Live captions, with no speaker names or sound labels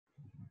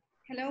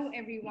Hello,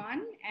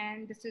 everyone,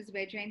 and this is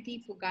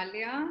Vayjayanti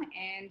Pugalia,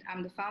 and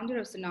I'm the founder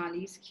of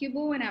Sonalis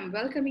Cubo, and I'm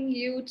welcoming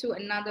you to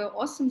another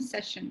awesome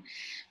session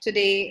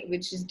today,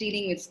 which is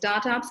dealing with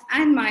startups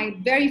and my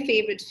very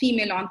favorite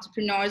female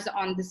entrepreneurs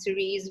on the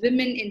series,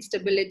 Women in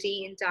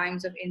Stability in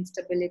Times of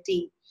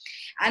Instability.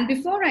 And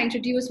before I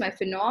introduce my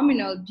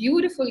phenomenal,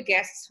 beautiful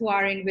guests who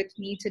are in with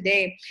me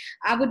today,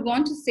 I would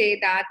want to say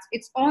that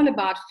it's all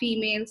about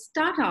female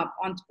startup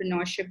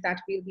entrepreneurship that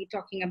we'll be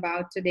talking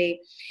about today.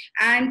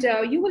 And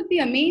you will be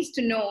amazed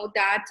to know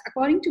that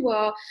according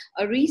to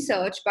a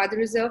research by the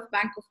Reserve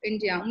Bank of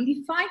India,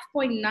 only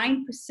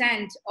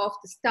 5.9% of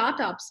the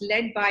startups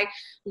led by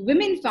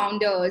women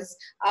founders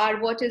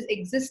are what is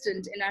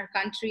existent in our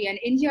country. And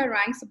India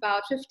ranks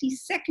about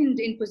 52nd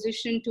in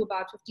position to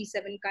about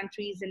 57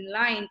 countries in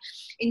line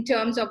in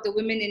terms of the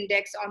Women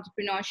Index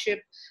entrepreneurship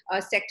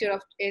sector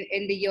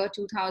in the year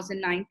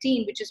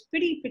 2019, which is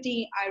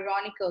pretty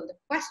ironical. The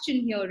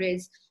question here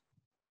is,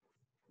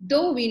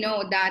 though we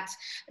know that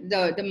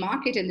the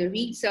market and the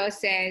research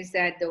says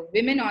that the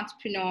women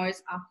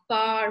entrepreneurs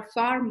are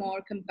far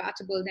more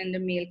compatible than the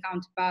male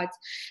counterparts.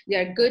 They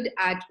are good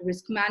at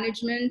risk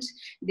management.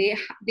 They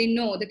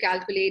know the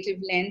calculative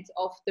length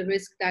of the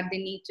risk that they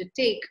need to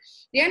take.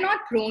 They are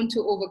not prone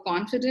to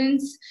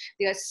overconfidence.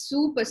 They are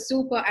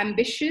super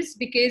ambitious,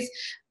 because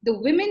the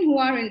women who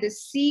are in the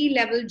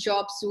C-level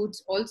job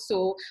suits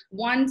also,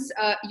 once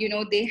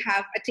they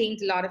have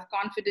attained a lot of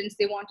confidence,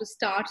 they want to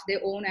start their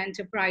own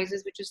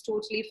enterprises, which is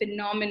totally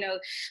phenomenal.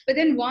 But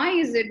then why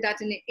is it that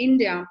in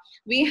India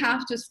we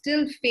have to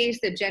still face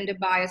the gender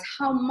bias?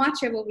 How much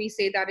ever we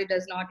say that it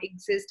does not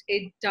exist,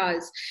 it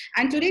does.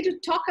 And today, to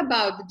talk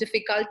about the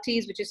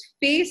difficulties which is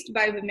faced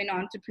by women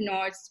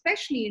entrepreneurs,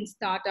 especially in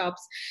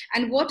startups,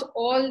 and what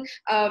all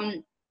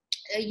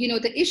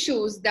the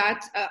issues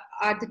that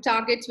are the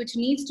targets which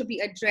needs to be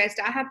addressed.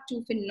 I have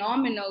two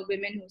phenomenal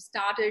women who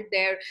started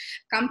their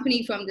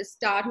company from the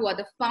start, who are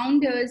the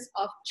founders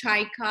of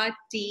Chaika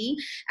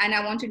tea. And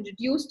I want to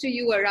introduce to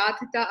you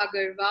Aradhita,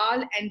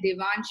 Aharwal, and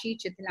Devanshi,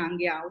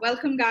 Chitlangia.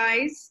 Welcome,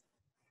 guys.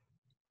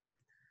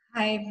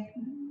 Hi,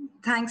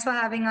 thanks for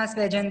having us,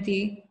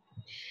 Vayjayanti.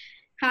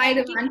 Hi,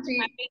 Thank you Devanshi.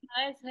 for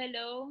having us.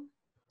 Hello.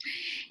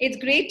 It's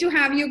great to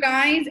have you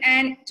guys,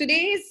 and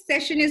today's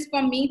session is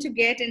for me to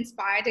get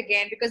inspired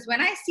again, because when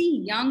I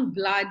see young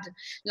blood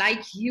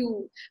like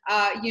you,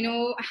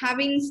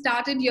 having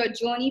started your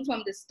journey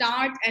from the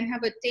start and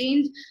have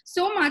attained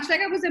so much. Like,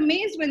 I was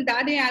amazed when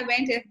that day I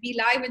went FB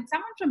Live and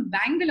someone from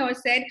Bangalore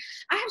said,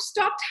 I have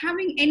stopped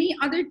having any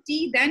other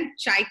tea than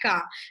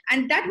Chaika.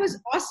 And that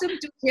was awesome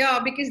to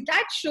hear, because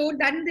that showed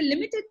that in the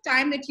limited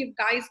time that you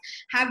guys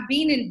have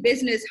been in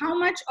business, how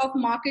much of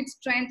market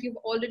strength you've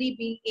already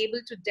been able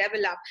to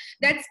develop.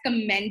 That's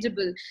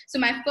commendable. So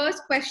my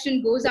first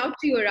question goes out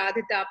to you,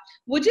 Aradhita.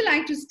 Would you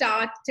like to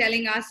start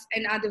telling us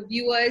and other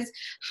viewers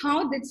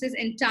how did this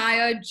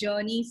entire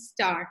journey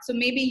start? So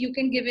maybe you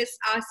can give us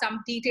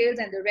some details,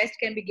 and the rest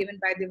can be given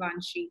by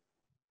Devanshi.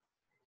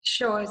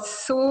 Sure.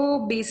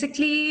 So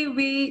basically,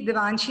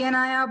 Devanshi and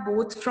I are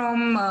both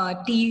from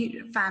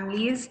tea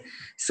families.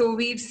 So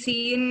we've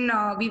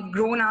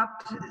grown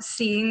up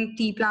seeing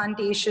tea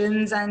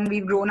plantations, and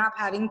we've grown up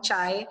having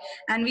chai,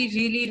 and we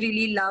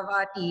really love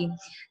our tea.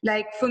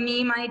 Like, for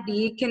me, my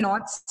day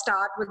cannot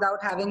start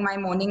without having my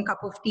morning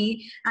cup of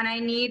tea, and I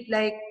need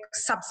like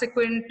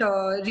subsequent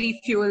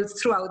refuels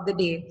throughout the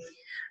day.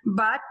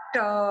 But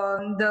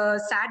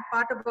the sad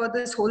part about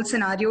this whole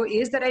scenario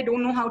is that I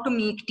don't know how to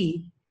make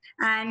tea,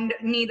 and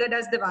neither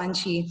does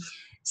Devanshi.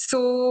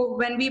 So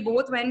when we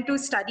both went to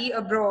study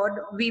abroad,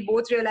 we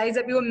both realized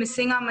that we were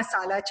missing our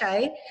masala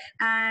chai,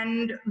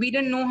 and we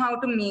didn't know how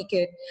to make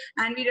it.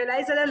 And we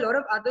realized that a lot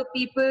of other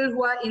people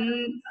who are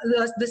in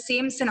the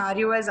same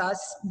scenario as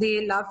us,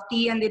 they love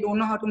tea and they don't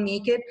know how to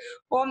make it,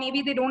 or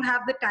maybe they don't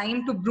have the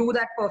time to brew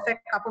that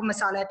perfect cup of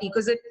masala tea,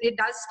 because it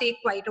does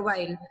take quite a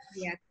while.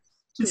 Yeah.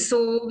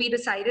 So we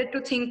decided to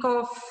think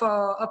of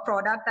a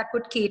product that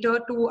could cater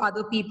to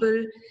other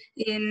people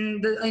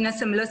in a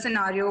similar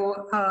scenario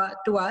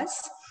to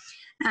us,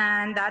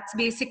 and that's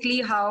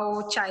basically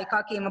how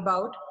Chaika came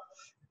about.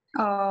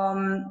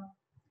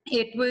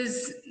 It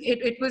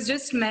was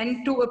just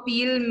meant to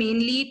appeal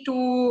mainly to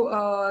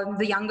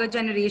the younger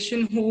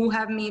generation who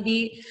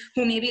maybe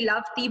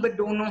love tea but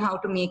don't know how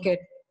to make it.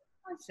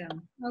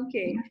 Awesome.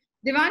 Okay.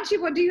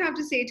 Devanshi, what do you have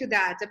to say to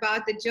that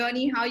about the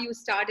journey, how you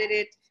started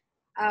it?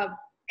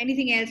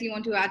 Anything else you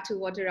want to add to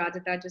what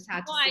Aradhita just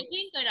had to say? I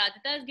think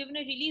Aradhita has given a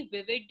really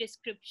vivid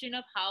description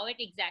of how it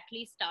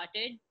exactly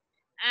started.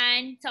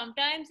 And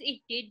sometimes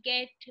it did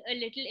get a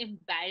little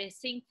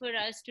embarrassing for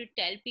us to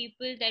tell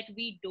people that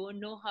we don't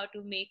know how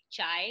to make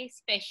chai,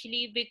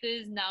 especially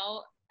because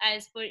now,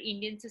 as per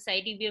Indian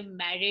society, we are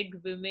married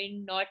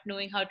women not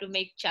knowing how to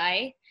make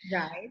chai.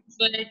 Right.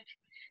 But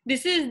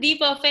this is the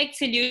perfect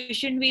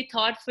solution, we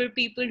thought, for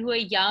people who are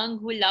young,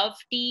 who love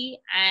tea,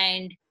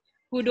 and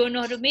who don't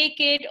know how to make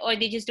it, or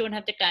they just don't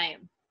have the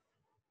time.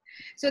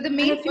 So the And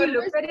main if you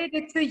look purpose. at it,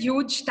 it's a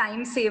huge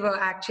time saver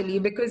actually,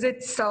 because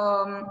it's,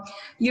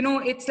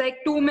 it's like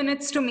 2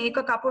 minutes to make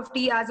a cup of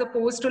tea as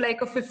opposed to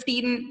like a 20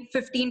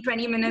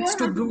 You minutes don't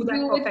to have to brew that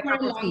brew it perfect for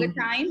cup a of longer tea.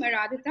 time,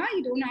 Aradhita.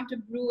 You don't have to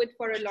brew it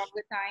for a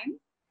longer time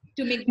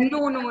to make that.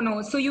 No, no,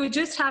 no. So you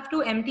just have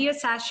to empty a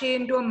sachet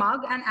into a mug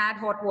and add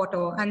hot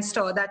water and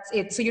stir. That's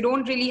it. So you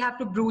don't really have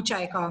to brew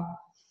chaika.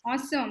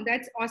 Awesome.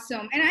 That's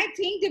awesome. And I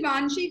think,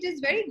 Devanshi, it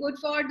is very good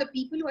for the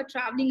people who are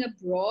traveling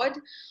abroad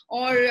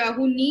or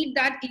who need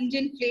that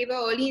Indian flavor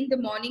early in the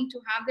morning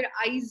to have their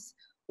eyes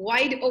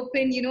wide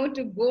open,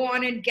 to go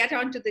on and get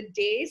on to the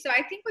day. So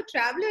I think for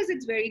travelers,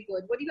 it's very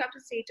good. What do you have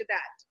to say to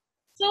that?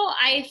 So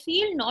I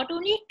feel not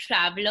only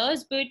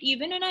travelers, but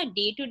even in our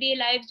day-to-day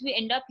lives, we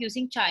end up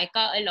using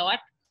Chaika a lot.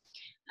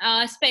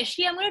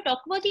 Especially, I'm going to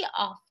talk about the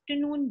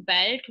afternoon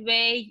belt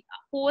where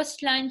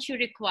post lunch you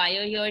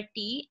require your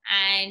tea,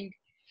 and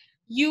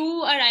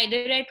you are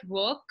either at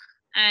work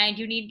and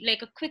you need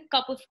like a quick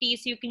cup of tea,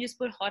 so you can just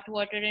put hot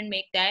water and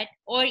make that,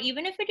 or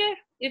even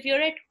if you're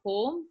at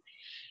home,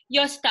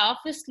 your staff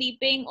is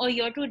sleeping or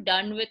you're too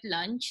done with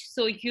lunch,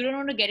 so you don't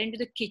want to get into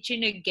the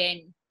kitchen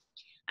again,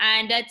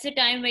 and that's the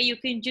time where you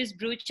can just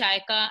brew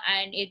chaika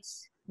and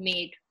it's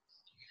made.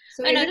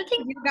 So is it Another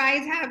thing, you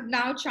guys have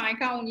now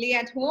chaika only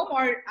at home,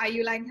 or are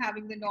you like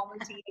having the normal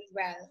tea as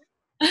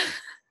well?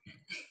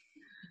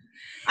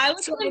 I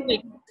would So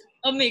say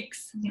a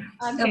mix.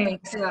 a Okay.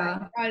 mix,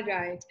 yeah. All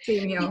right.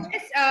 Same here. So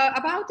yes,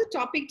 about the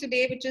topic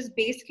today, which is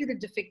basically the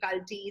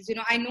difficulties.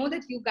 I know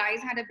that you guys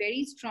had a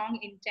very strong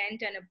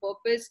intent and a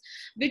purpose,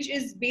 which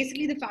is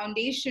basically the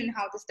foundation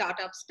how the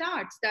startup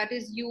starts. That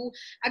is, you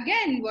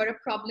again were a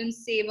problem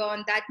saver,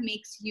 and that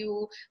makes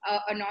you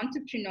an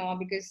entrepreneur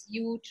because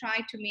you try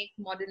to make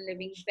modern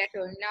living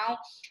better. Now,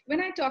 when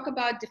I talk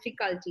about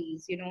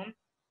difficulties,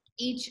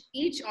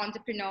 each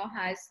entrepreneur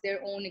has their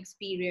own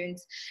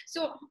experience.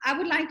 So I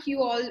would like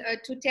you all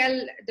to tell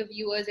the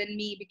viewers and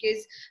me,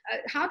 because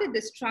how did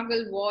the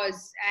struggle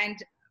was, and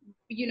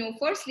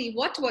firstly,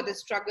 what were the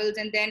struggles,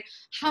 and then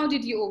how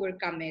did you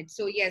overcome it?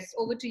 So yes,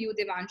 over to you,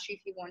 Devanshi,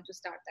 if you want to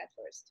start that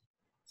first.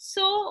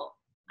 So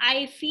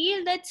I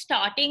feel that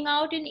starting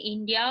out in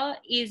India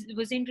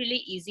wasn't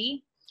really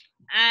easy.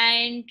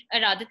 And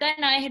Aradhita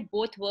and I had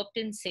both worked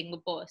in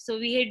Singapore. So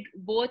we had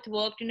both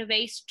worked in a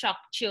very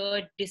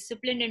structured,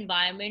 disciplined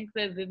environment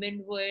where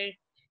women were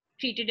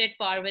treated at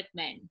par with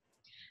men.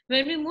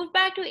 When we moved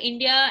back to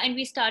India and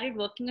we started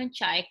working on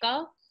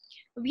Chaika,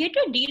 we had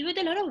to deal with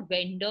a lot of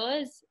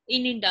vendors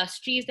in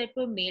industries that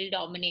were male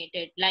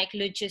dominated, like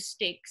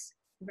logistics,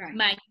 Right.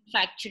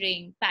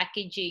 manufacturing,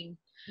 packaging.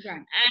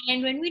 Right.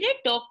 And when we did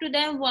talk to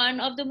them,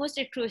 one of the most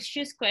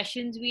atrocious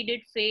questions we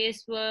did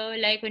face were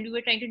like, when we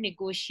were trying to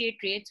negotiate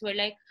rates, were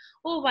like,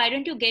 oh, why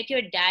don't you get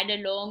your dad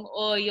along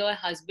or your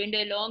husband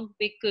along,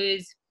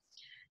 because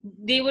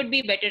they would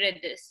be better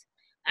at this.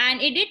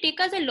 And it did take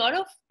us a lot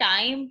of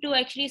time to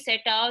actually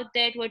set out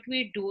that what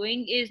we're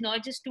doing is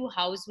not just two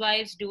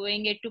housewives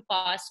doing it to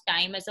pass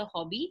time as a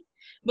hobby,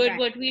 but Right.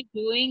 what we're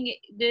doing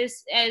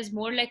this as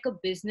more like a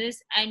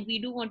business, and we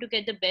do want to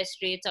get the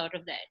best rates out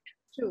of that.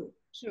 True.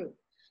 True.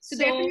 So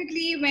So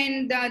definitely,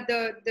 when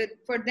the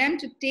for them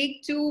to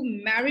take two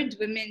married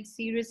women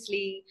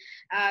seriously,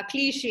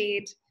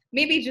 cliched,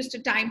 maybe just a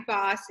time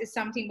pass is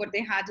something what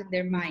they had in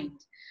their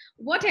mind.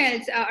 What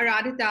else,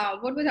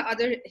 Aradhita? What were the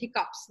other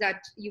hiccups that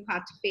you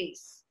had to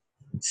face?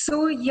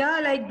 So yeah,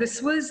 like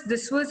this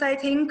was I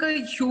think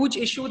a huge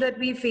issue that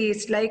we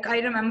faced. Like I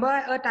remember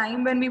a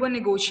time when we were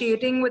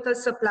negotiating with a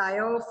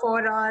supplier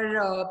for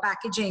our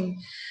packaging,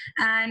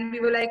 and we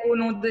were like, oh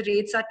no, the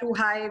rates are too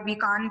high. We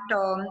can't,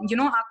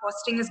 our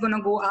costing is going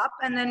to go up,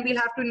 and then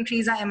we'll have to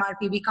increase our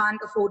MRP. We can't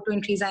afford to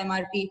increase our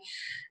MRP.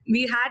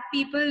 We had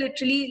people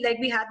literally, like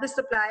we had the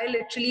supplier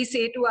literally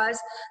say to us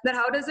that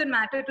how does it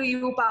matter to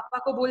you? Papa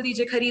ko bol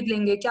dijiye khareed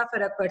lenge, kya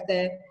farak padta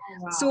hai?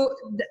 Oh, wow. So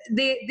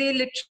they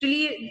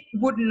literally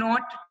would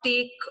not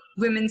take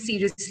women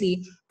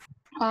seriously.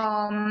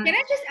 Can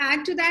I just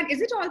add to that? Is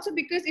it also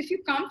because if you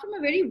come from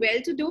a very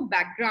well-to-do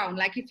background,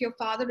 like if your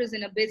father is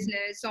in a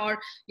business or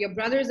your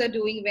brothers are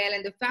doing well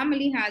and the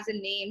family has a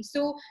name,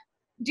 so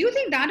do you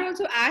think that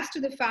also adds to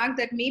the fact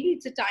that maybe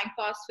it's a time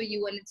pass for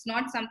you and it's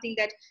not something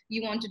that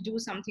you want to do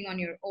something on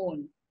your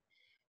own?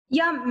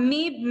 Yeah,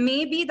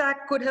 maybe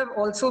that could have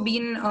also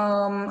been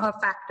a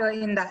factor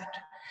in that.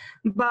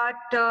 But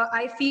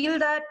I feel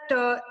that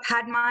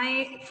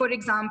for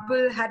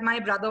example, had my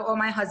brother or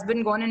my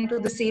husband gone into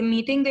the same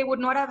meeting, they would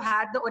not have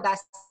had the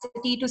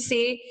audacity to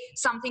say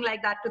something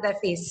like that to their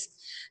face.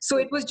 So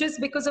it was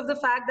just because of the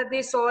fact that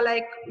they saw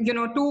like,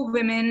 two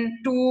women,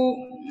 two,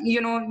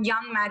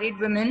 young married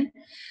women.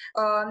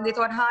 They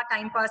thought, ha,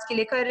 time pass ke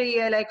liye kar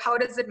rahi hai, like how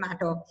does it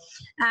matter?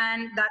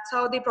 And that's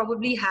how they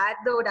probably had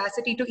the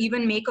audacity to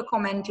even make a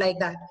comment like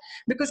that.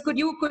 Because could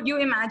you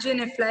imagine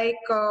if like,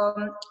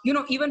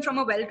 even from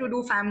a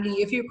well-to-do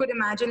family, if you could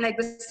imagine like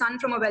the son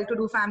from a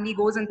well-to-do family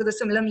goes into the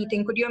similar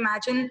meeting, could you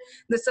imagine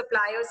the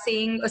supplier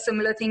saying a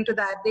similar thing to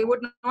that? They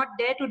would not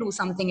dare to do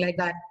something like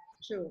that.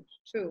 True,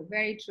 true,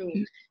 very true.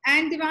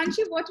 And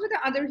Devanshi, what were the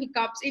other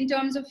hiccups in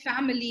terms of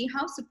family?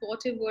 How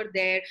supportive were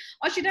there?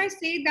 Or should I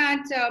say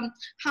that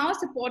how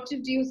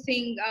supportive do you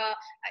think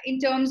in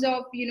terms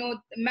of,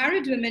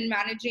 married women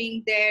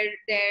managing their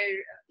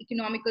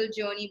economical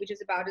journey, which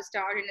is about to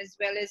start, and as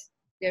well as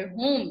their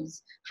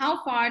homes?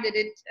 How far did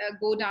it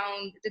go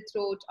down the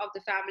throat of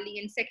the family?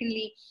 And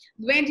secondly,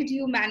 where did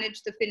you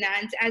manage the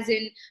finance, as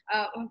in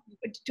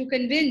to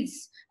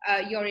convince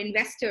your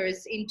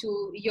investors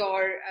into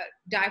your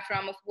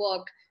diaphragm of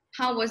work?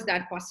 How was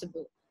that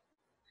possible?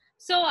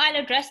 So I'll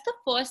address the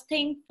first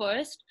thing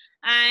first.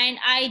 And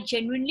I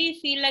genuinely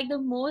feel like the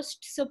most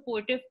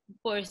supportive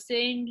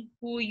person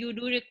who you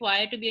do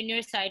require to be on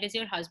your side is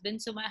your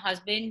husband. So my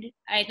husband,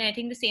 I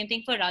think the same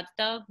thing for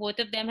Aradhita. Both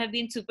of them have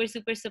been super,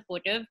 super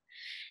supportive.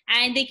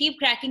 And they keep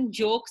cracking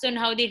jokes on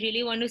how they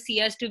really want to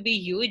see us to be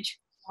huge.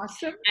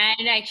 Awesome.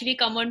 And actually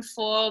come on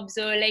Forbes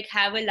or like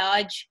have a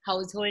large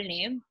household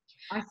name.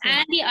 Awesome.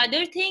 And the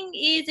other thing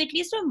is, at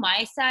least from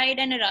my side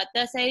and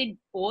Aradhita's side,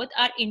 both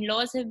our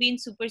in-laws have been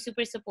super,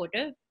 super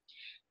supportive.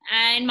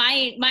 And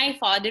my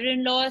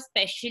father-in-law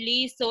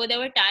especially, so there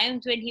were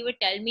times when he would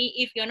tell me,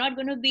 if you're not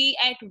going to be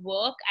at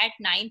work at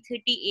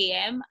 9:30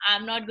 a.m.,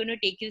 I'm not going to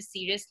take you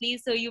seriously,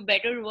 so you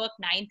better work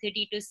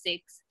 9:30 to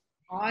 6.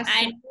 Awesome.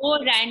 And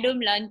no random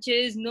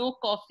lunches, no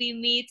coffee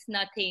meets,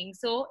 nothing.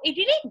 So it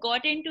really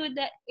got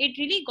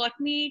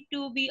me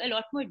to be a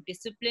lot more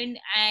disciplined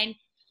and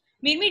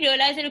made me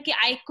realize that, okay,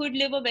 I could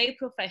live a very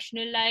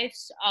professional life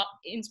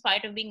in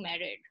spite of being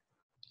married.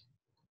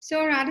 So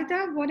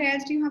Radhita, what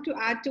else do you have to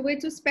add to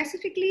it? So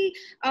specifically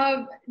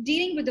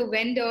dealing with the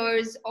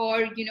vendors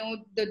or,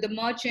 the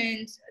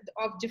merchants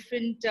of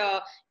different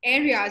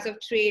areas of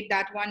trade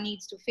that one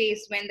needs to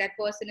face when that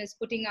person is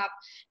putting up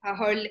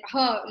her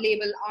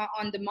label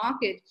on the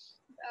market.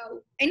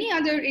 Any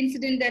other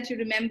incident that you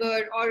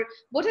remember, or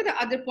what are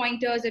the other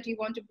pointers that you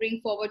want to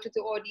bring forward to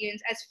the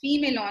audience as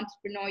female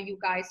entrepreneur you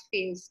guys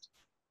faced?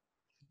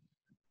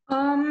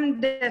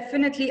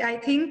 Definitely. I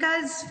think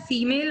as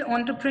female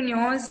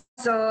entrepreneurs,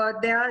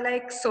 there are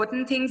like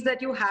certain things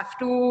that you have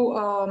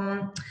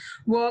to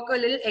work a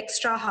little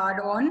extra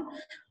hard on.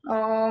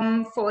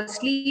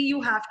 Firstly,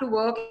 you have to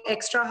work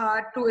extra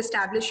hard to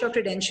establish your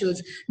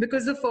credentials,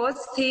 because the first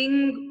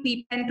thing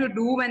people tend to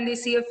do when they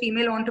see a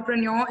female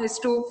entrepreneur is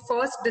to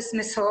first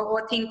dismiss her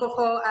or think of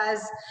her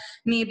as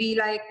maybe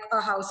like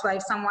a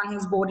housewife, someone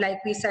who's bored,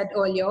 like we said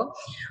earlier.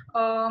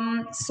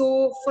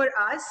 So for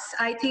us,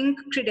 I think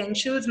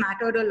credentials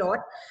mattered a lot.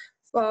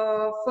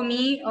 For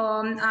me,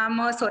 I'm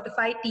a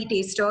certified tea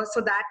taster,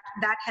 so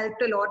that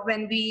helped a lot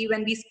when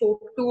we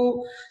spoke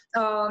to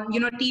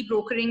tea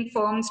brokering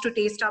firms to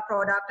taste our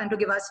product and to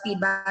give us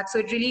feedback. So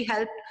it really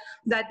helped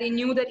that they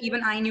knew that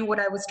even I knew what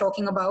I was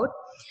talking about.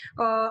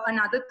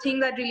 Another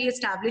thing that really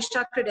established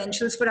our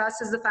credentials for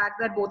us is the fact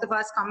that both of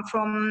us come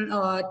from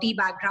tea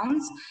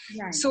backgrounds.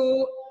 Right.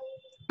 So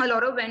a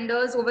lot of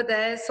vendors over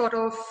there sort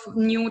of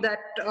knew that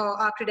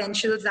our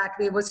credentials that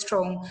way were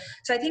strong.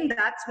 So I think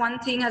that's one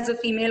thing as a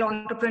female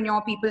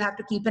entrepreneur people have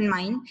to keep in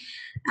mind.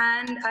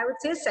 And I would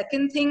say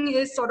second thing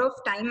is sort of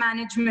time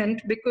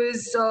management,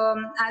 because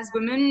as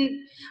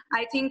women,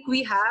 I think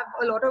we have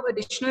a lot of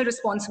additional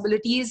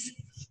responsibilities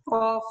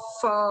of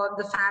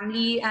the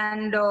family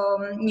and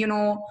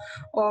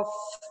of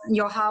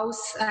your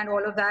house and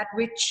all of that,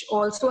 which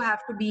also have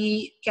to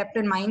be kept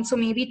in mind. So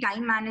maybe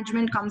time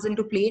management comes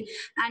into play.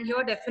 And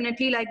here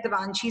definitely, like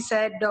Devanshi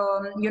said,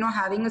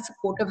 having a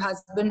supportive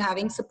husband,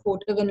 having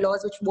supportive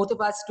in-laws, which both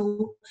of us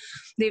do,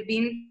 they've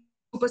been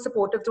super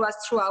supportive to us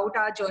throughout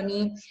our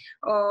journey.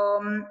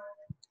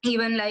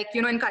 Even like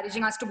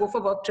encouraging us to go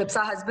for work trips.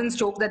 Our husbands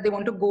joke that they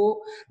want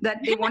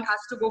us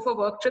to go for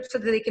work trips so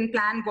that they can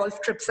plan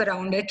golf trips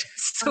around it.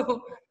 So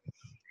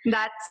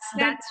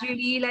that's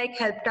really like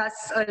helped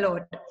us a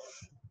lot.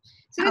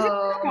 So is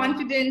it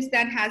confidence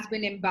that has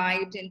been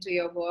imbibed into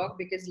your work?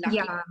 Because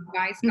luckily you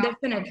guys come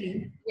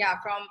definitely.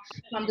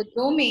 From the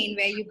domain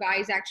where you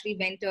guys actually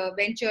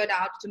ventured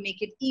out to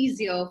make it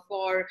easier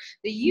for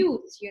the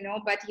youth,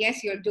 but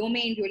yes, your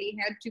domain really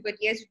helped you, but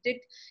yes, you did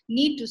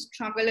need to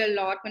struggle a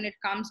lot when it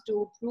comes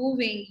to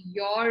proving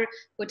your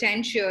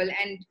potential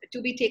and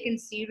to be taken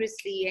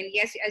seriously. And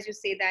yes, as you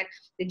say, that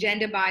the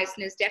gender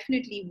biasness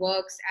definitely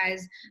works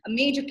as a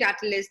major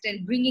catalyst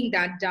in bringing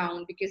that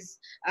down, because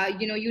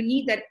you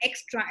need that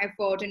extra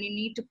effort and you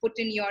need to put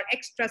in your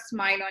extra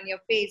smile on your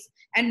face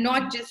and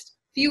not just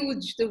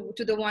fuge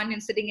to the one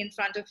who's sitting in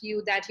front of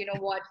you that,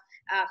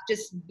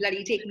 just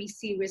bloody take me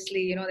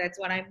seriously, that's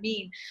what I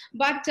mean.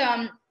 But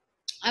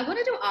I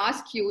wanted to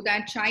ask you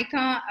that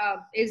Chaika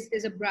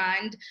is a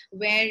brand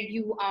where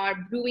you are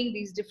brewing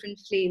these different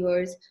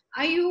flavors.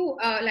 Are you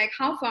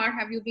how far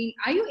have you been?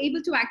 Are you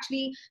able to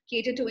actually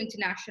cater to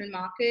international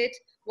market?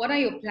 What are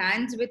your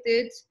plans with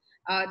it?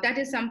 That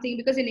is something,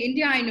 because in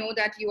India, I know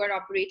that you are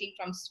operating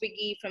from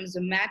Swiggy, from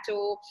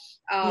Zomato,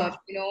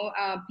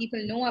 Yeah.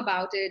 people know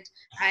about it.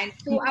 And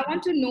so I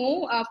want to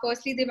know,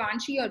 firstly,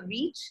 Devanshi, your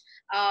reach.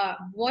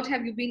 What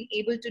have you been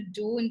able to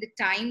do in the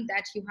time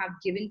that you have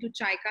given to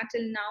Chaika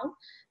till now?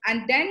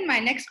 And then my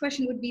next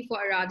question would be for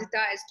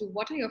Aradhita as to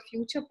what are your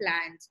future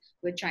plans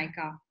with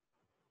Chaika?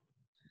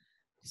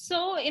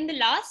 So in the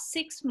last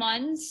 6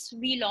 months,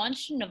 we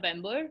launched in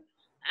November,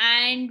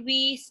 and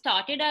we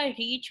started our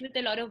reach with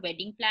a lot of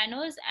wedding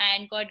planners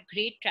and got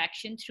great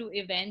traction through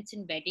events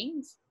and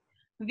weddings.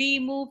 We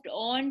moved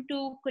on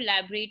to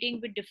collaborating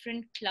with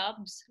different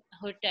clubs,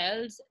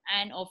 hotels,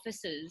 and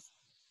offices.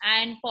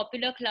 And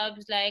popular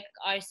clubs like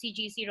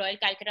RCGC, Royal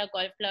Calcutta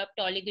Golf Club,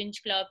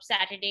 Tollygunge Club,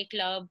 Saturday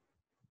Club,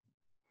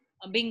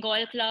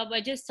 Bengal Club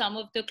are just some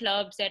of the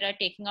clubs that are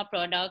taking our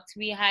products.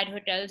 We had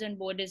hotels on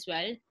board as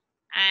well,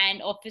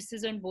 and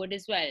offices on board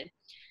as well.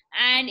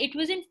 And it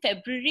was in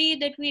February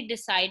that we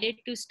decided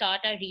to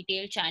start our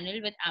retail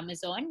channel with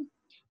Amazon.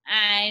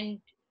 And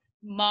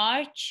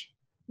March,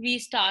 we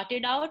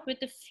started out with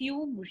a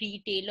few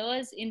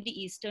retailers in the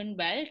Eastern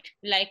Belt,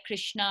 like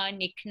Krishna,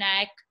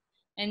 Knick-Knack,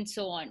 and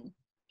so on.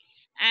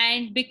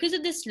 And because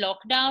of this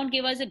lockdown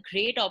gave us a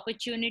great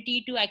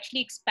opportunity to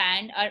actually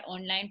expand our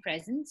online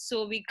presence.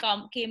 So we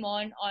came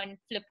on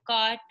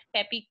Flipkart,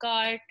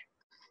 Peppycart,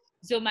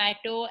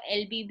 Zomato,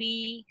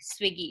 LBB,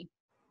 Swiggy.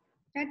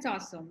 That's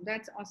awesome.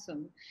 That's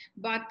awesome.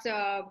 But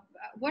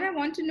what I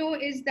want to know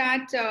is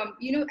that,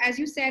 as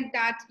you said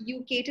that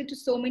you cater to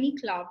so many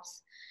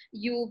clubs,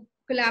 you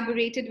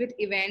collaborated with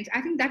events.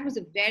 I think that was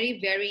a very,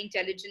 very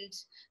intelligent,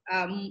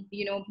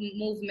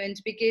 movement,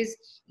 because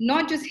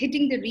not just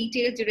hitting the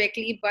retail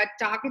directly, but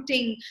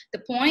targeting the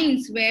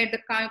points where the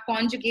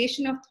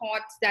conjugation of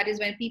thoughts, that is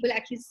when people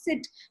actually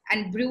sit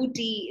and brew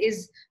tea,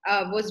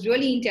 was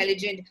really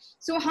intelligent.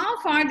 So how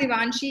far,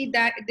 Devanshi,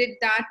 did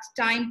that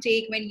time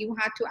take when you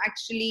had to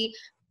actually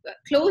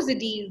close the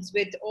deals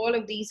with all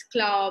of these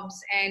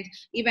clubs and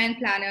event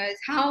planners?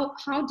 How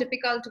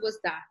difficult was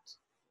that?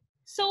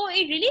 So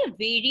it really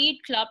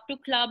varied club to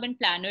club and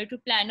planner to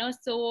planner.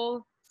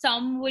 So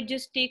some would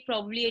just take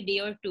probably a day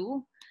or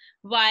two,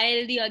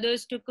 while the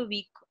others took a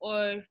week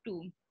or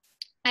two.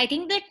 I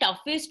think the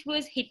toughest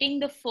was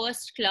hitting the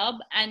first club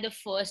and the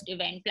first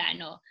event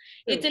planner.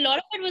 It's a lot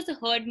of it was the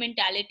herd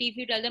mentality. If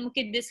you tell them,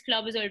 okay, this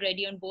club is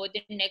already on board,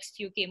 the next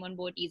few came on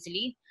board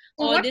easily.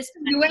 So Or what's this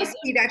the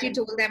USP that you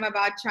told them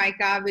about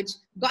Chaika, which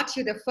got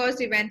you the first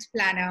event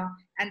planner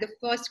and the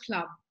first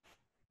club?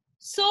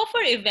 So for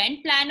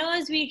event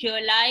planners, we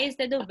realized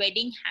that the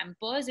wedding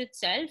hampers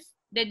itself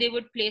that they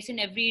would place in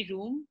every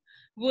room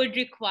would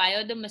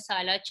require the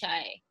masala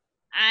chai.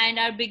 And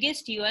our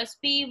biggest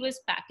USP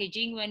was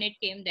packaging when it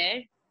came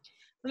there.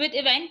 With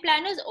event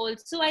planners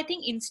also, I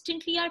think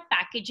instantly our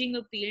packaging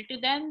appealed to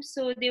them.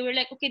 So they were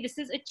like, okay, this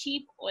is a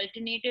cheap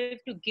alternative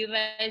to give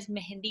as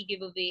mehendi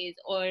giveaways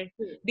or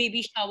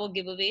baby shower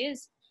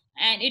giveaways.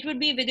 And it would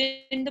be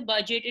within the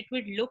budget, it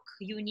would look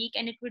unique,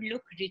 and it would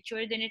look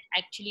richer than it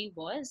actually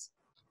was.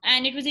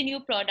 And it was a new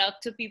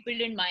product, so people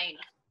didn't mind.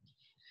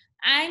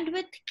 And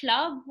with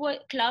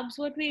clubs,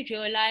 what we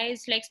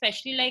realized, like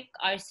especially like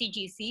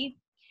RCGC,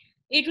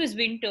 it was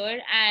winter,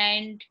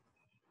 and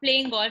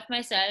playing golf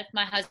myself,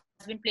 my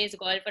husband plays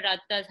golf,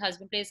 Aradhita's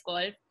husband plays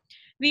golf.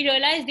 We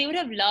realized they would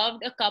have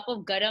loved a cup of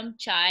garam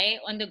chai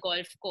on the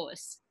golf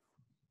course.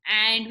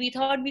 And we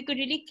thought we could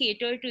really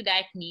cater to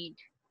that need.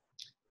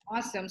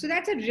 Awesome. So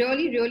that's a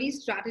really, really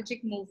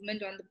strategic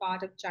movement on the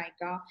part of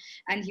Chaika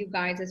and you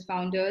guys as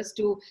founders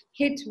to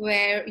hit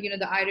where,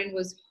 the iron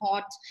was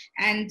hot.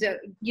 And,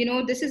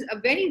 this is a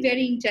very,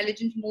 very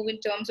intelligent move in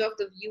terms of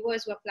the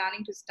viewers who are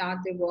planning to start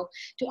their work,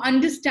 to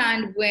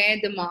understand where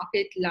the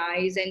market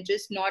lies and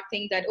just not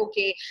think that,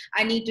 okay,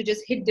 I need to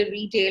just hit the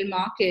retail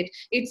market.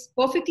 It's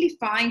perfectly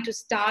fine to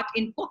start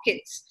in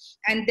pockets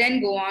and then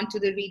go on to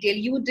the retail.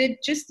 You did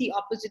just the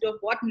opposite of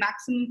what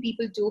maximum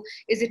people do,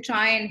 is to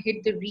try and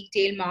hit the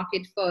retail market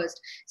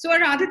first. So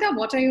Aradhita,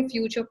 what are your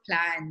future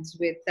plans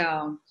with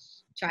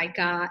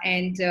Chaika?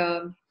 And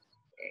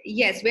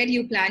yes, where do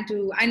you plan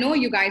to? I know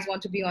you guys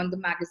want to be on the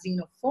magazine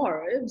of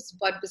Forbes,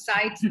 but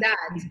besides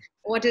that,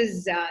 what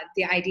is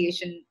the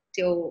ideation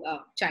to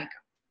Chaika?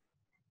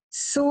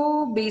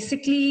 So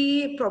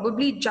basically,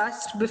 probably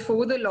just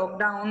before the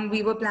lockdown,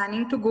 we were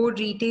planning to go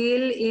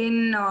retail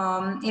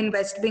in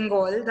West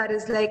Bengal. That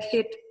is like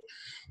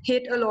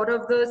hit a lot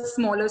of the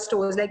smaller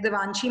stores. Like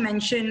Devanshi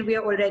mentioned, we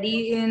are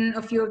already in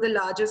a few of the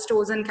larger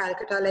stores in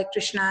Calcutta, like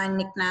Krishna and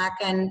Knick-Knack,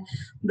 and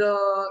the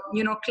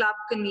club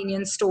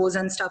convenience stores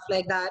and stuff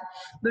like that.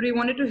 But we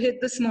wanted to hit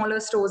the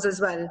smaller stores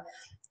as well.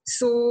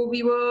 So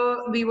we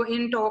were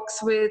in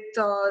talks with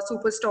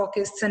super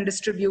stockists and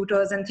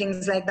distributors and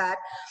things like that.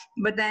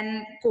 But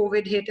then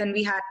COVID hit, and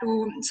we had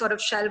to sort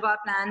of shelve our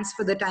plans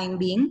for the time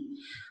being.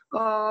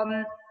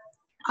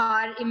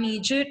 Our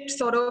immediate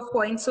sort of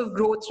points of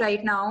growth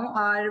right now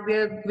are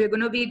we're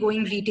going to be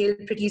going retail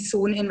pretty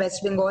soon in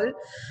West Bengal.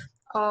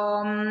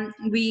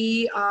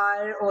 We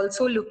are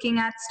also looking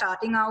at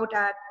starting out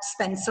at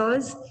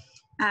Spencer's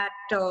at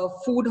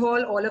food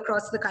hall all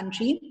across the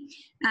country,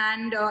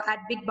 and at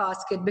Big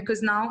Basket,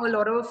 because now a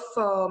lot of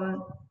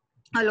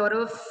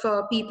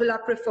people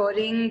are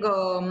preferring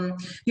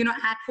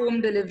at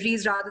home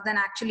deliveries rather than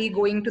actually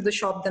going to the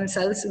shop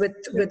themselves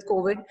with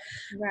COVID,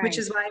 which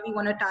is why we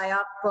want to tie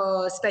up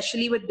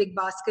especially with Big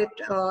Basket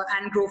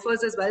and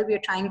grofers as well. We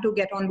are trying to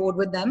get on board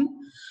with them.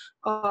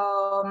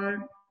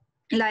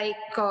 During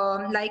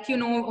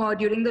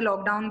the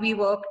lockdown, we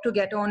worked to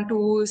get on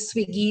to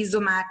Swiggy,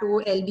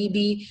 Zomato,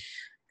 LBB,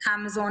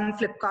 Amazon,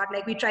 Flipkart.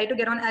 Like, we try to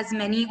get on as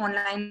many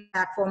online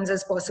platforms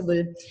as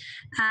possible.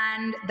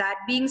 And that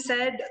being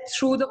said,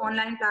 through the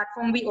online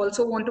platform, we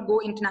also want to go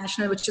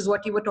international, which is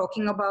what you were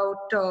talking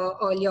about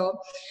earlier.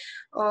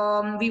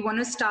 We want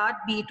to start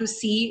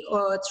B2C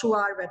through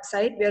our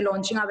website. We are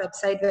launching our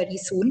website very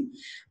soon.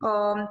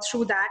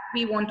 Through that,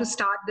 we want to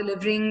start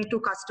delivering to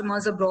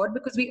customers abroad,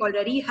 because we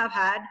already have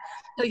had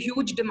a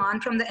huge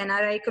demand from the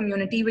NRI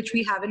community, which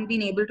we haven't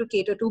been able to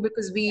cater to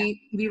because we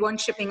weren't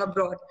shipping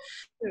abroad.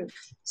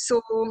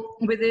 So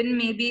within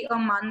maybe a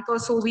month or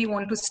so, we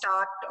want to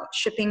start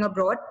shipping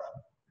abroad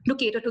to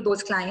cater to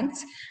those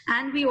clients.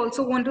 And we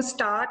also want to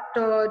start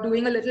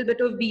doing a little bit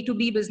of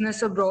B2B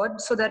business abroad,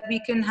 so that we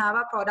can have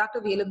our product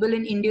available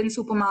in Indian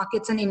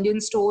supermarkets and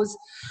Indian stores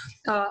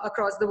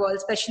across the world,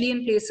 especially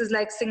in places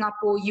like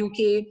Singapore,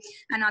 UK,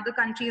 and other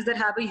countries that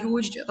have a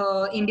huge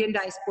Indian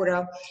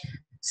diaspora.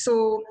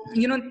 So,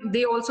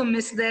 they also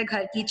miss their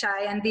ghar ki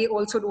chai, and they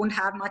also don't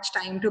have much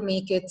time to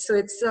make it. So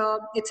it's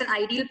an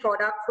ideal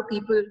product for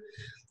people,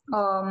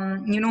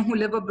 who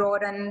live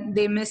abroad and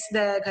they miss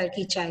their ghar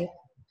ki chai.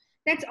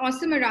 That's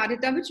awesome,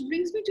 Aradhita, which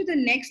brings me to the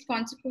next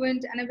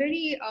consequent and a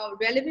very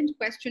relevant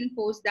question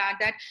posed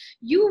that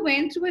you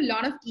went through a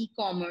lot of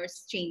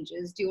e-commerce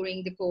changes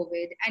during the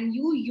COVID, and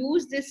you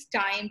used this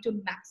time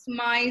to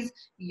maximize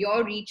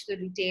your reach to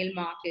the retail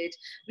market,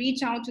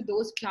 reach out to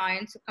those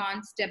clients who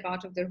can't step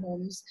out of their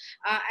homes.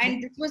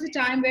 And this was a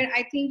time where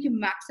I think you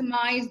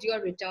maximized your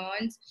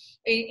returns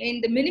in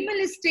the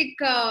minimalistic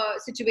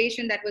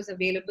situation that was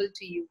available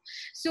to you.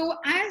 So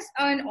as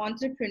an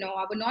entrepreneur,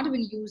 I would not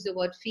even use the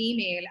word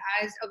female,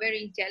 as a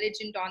very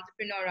intelligent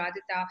entrepreneur,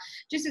 Aradhita,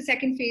 just a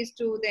second phase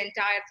to the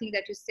entire thing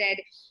that you said.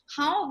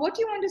 What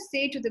do you want to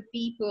say to the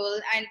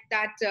people, and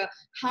that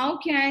how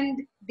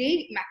can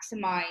they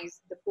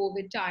maximize the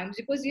COVID times?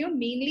 Because,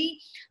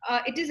 mainly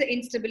it is an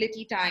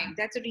instability time.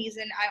 That's the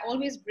reason I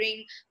always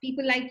bring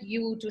people like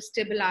you to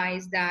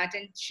stabilize that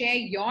and share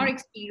your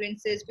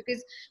experiences,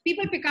 because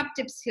people pick up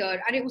tips here.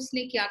 Are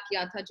usne kya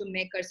kiya tha jo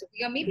main kar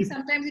saku? Or maybe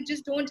sometimes they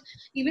just don't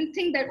even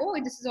think that, oh,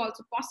 this is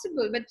also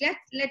possible. But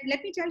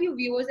let me tell you,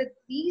 viewers, that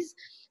these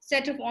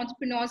set of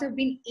entrepreneurs have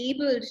been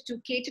able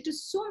to cater to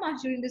so much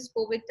during this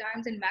COVID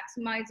times and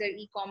maximize their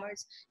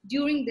e-commerce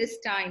during this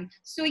time.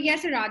 So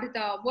yes,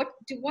 Aradhita, what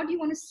do you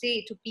want to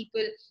say to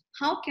people?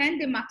 How can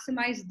they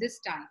maximize this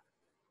time?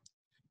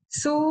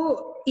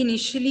 So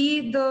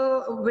initially,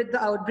 with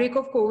the outbreak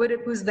of COVID,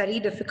 it was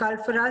very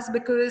difficult for us,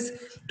 because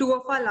two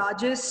of our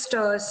largest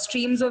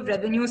streams of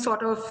revenue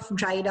sort of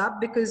dried up,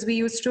 because we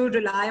used to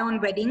rely on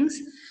weddings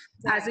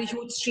as a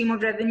huge stream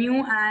of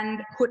revenue,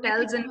 and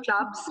hotels and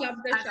clubs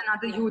as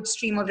another huge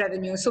stream of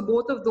revenue. So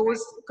both of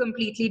those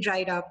completely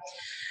dried up.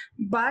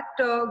 But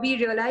we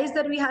realized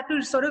that we had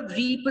to sort of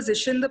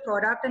reposition the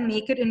product and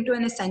make it into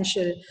an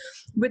essential.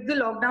 With the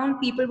lockdown,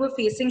 people were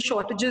facing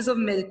shortages of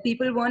milk.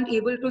 People weren't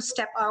able to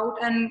step out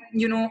and,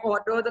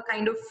 order the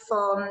kind of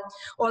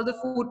all the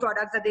food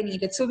products that they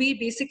needed. So we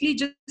basically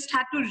just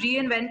had to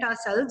reinvent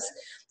ourselves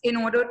in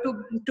order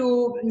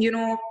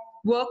to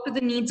work to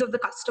the needs of the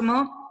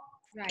customer.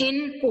 Right.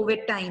 In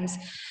COVID times.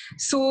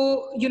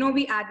 So,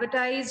 we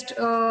advertised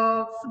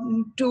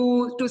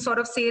to sort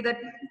of say that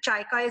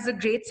Chaika is a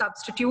great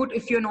substitute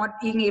if you're not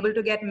being able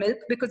to get milk,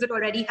 because it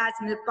already has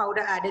milk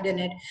powder added in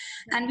it.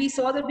 And we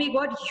saw that we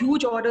got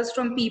huge orders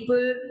from people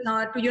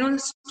to,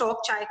 stock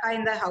Chaika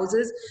in their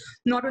houses,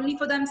 not only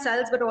for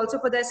themselves, but also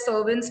for their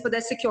servants, for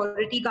their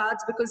security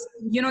guards, because,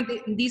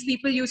 these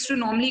people used to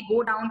normally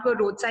go down to a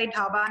roadside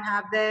dhaba and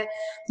have their,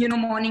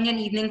 morning and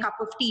evening cup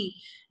of tea.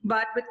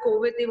 But with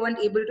COVID, they weren't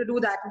able to do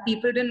that.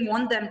 People didn't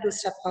want them to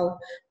step out.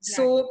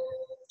 So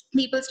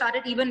people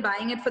started even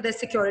buying it for their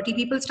security.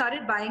 People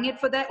started buying it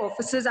for their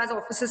offices as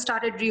offices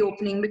started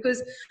reopening,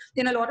 because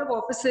in a lot of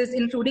offices,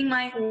 including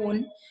my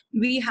own,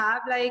 we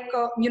have like,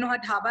 a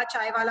dhaba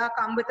chai wala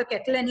come with a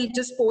kettle and he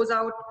just pours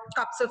out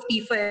cups of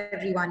tea for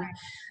everyone.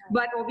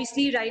 But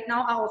obviously right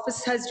now our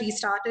office has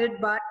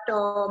restarted, but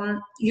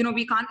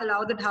we can't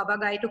allow the dhaba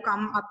guy to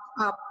come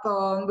up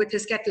with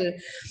his kettle.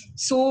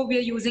 So we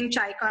are using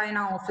Chaika in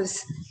our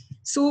office.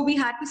 So we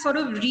had to sort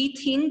of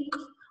rethink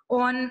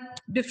on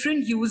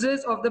different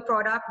uses of the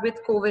product with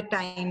COVID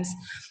times.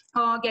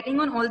 Getting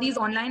on all these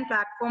online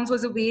platforms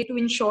was a way to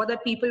ensure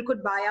that people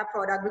could buy our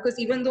product, because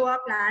even though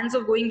our plans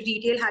of going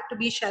retail had to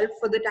be shelved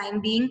for the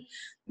time being,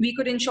 we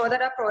could ensure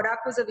that our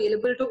product was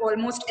available to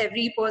almost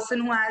every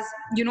person who has,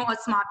 a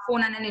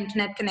smartphone and an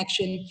internet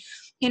connection.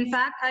 In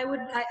fact, I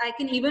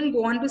can even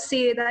go on to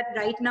say that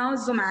right now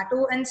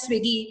Zomato and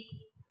Swiggy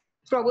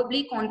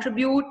probably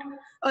contribute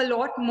a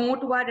lot more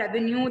to our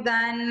revenue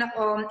than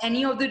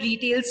any of the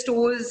retail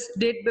stores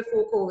did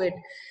before COVID.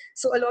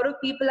 So a lot of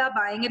people are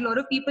buying it. A lot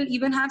of people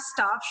even have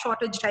staff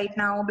shortage right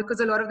now because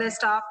a lot of their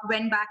staff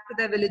went back to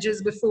their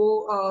villages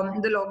before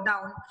the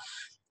lockdown.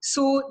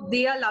 So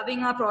they are loving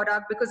our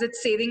product because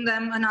it's saving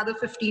them another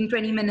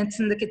 15-20 minutes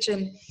in the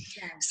kitchen.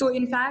 Yeah. So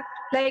in fact,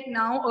 like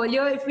now,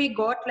 earlier if we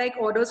got like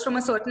orders from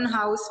a certain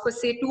house for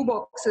say 2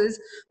 boxes,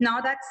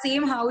 now that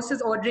same house is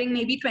ordering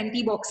maybe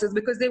 20 boxes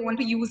because they want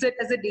to use it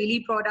as a daily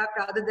product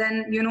rather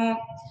than,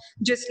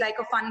 just like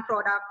a fun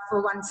product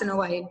for once in a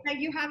while. Like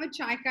you have a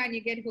Chaika and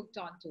you get hooked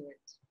onto it.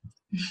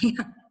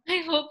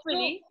 Yeah.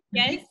 Hopefully,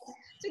 yes.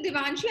 So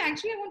Devanshi,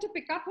 actually, I want to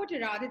pick up what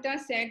Aradhita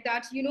said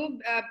that,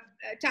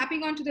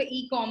 tapping onto the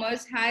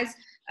e-commerce has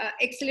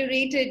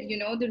accelerated,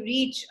 the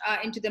reach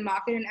into the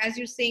market. And as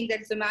you're saying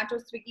that Zomato,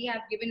 Swiggy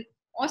have given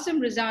awesome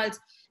results.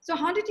 So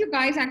how did you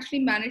guys actually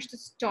manage to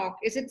stock?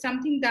 Is it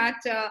something that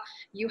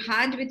you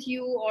had with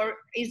you, or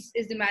is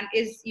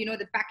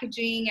the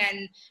packaging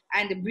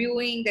and the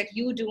brewing that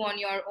you do on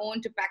your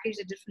own to package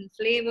the different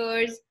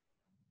flavors?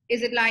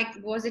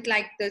 Was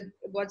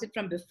it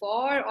from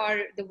before,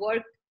 or the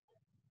work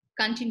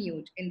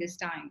continued in this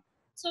time?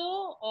 So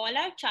all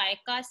our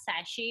Chaika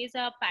sachets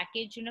are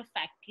packaged in a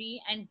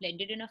factory and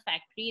blended in a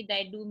factory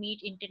that do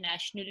meet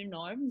international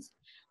norms.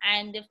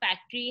 And the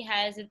factory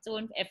has its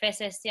own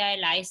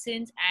FSSAI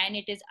license and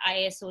it is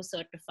ISO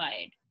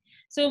certified.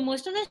 So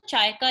most of the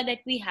Chaika that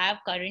we have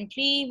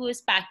currently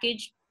was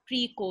packaged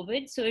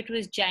pre-COVID. So it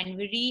was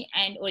January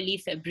and early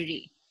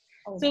February.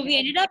 Okay. So we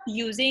ended up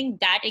using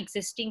that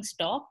existing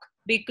stock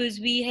because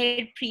we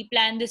had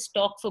pre-planned the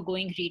stock for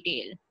going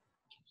retail.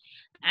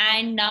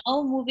 And now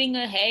moving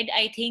ahead,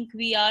 I think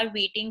we are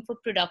waiting for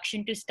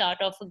production to start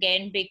off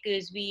again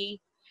because we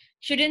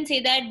shouldn't say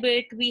that,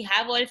 but we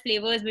have all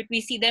flavors, but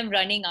we see them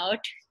running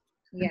out.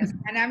 Yes,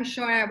 and I'm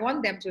sure I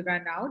want them to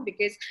run out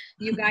because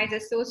you guys are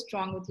so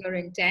strong with your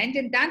intent.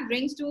 And that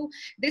brings to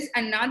this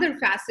another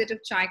facet of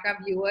Chaika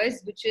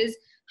viewers, which is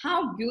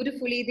how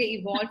beautifully they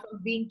evolve from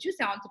being just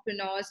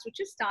entrepreneurs to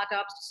just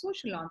startups to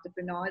social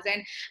entrepreneurs.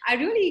 And I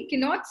really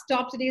cannot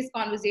stop today's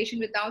conversation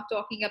without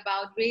talking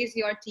about Raise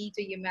Your Tea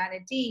to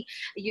Humanity,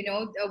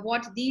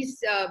 what these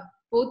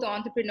both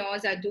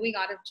entrepreneurs are doing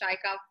out of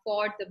Chaika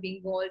for the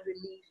Bengal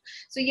relief.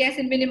 So yes,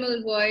 in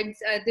minimal words,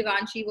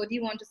 Devanshi, what do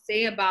you want to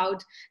say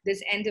about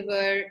this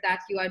endeavor that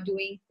you are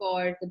doing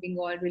for the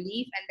Bengal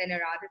relief? And then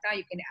Aradhita,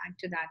 you can add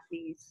to that,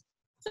 please.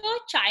 So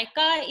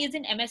Chaika is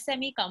an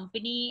MSME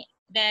company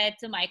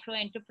that's a micro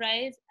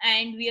enterprise,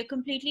 and we are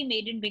completely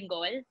made in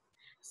Bengal.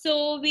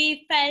 So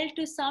we felt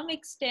to some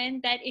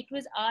extent that it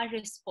was our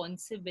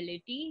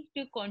responsibility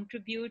to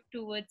contribute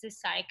towards the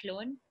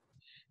cyclone.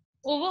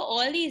 Over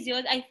all these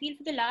years, I feel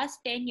for the last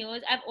 10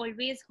 years, I've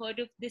always heard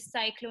of this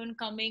cyclone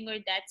coming or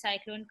that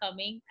cyclone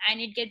coming, and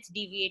it gets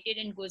deviated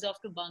and goes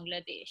off to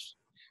Bangladesh.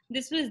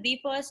 This was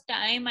the first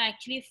time I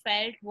actually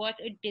felt what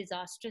a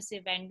disastrous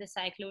event the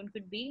cyclone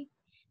could be.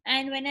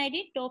 And when I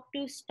did talk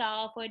to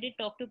staff or I did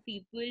talk to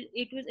people,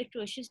 it was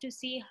atrocious to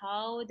see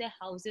how their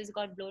houses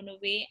got blown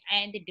away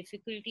and the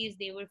difficulties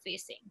they were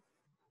facing.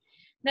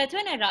 That's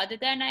when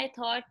Aradhita and I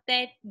thought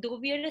that though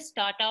we are a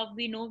startup,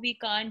 we know we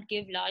can't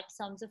give large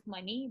sums of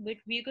money, but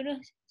we're going to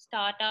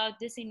start out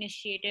this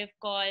initiative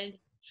called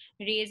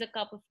Raise a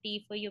Cup of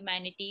Tea for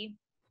Humanity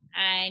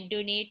and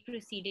donate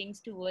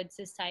proceedings towards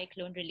the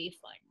Cyclone Relief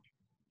Fund.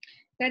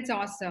 That's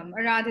awesome.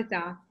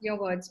 Aradhita, your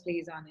words,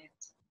 please, on it.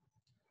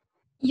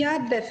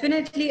 Yeah,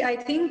 definitely. I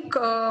think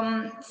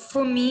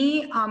for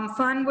me,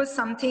 Amphan was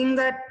something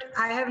that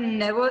I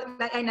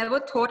never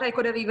thought I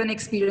could have even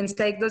experienced,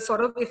 like the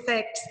sort of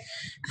effects.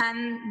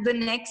 And the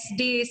next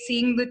day,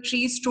 seeing the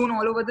trees strewn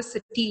all over the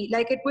city,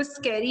 like it was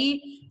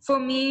scary for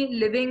me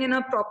living in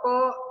a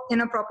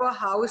proper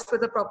house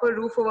with a proper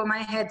roof over my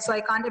head. So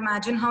I can't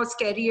imagine how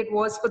scary it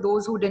was for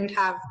those who didn't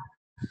have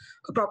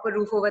a proper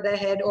roof over their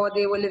head, or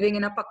they were living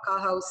in a kacha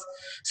house.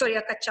 So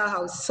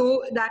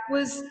that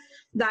was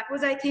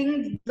I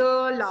think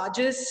the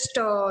largest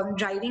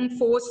driving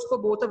force for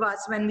both of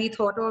us when we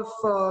thought of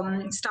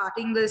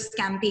starting this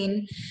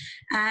campaign.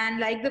 And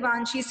like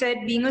Devanshi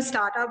said, being a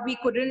startup, we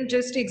couldn't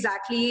just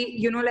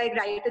exactly like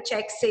write a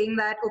check saying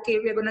that okay,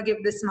 we're going to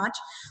give this much.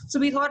 So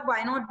we thought,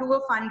 why not do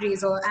a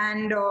fundraiser?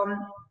 And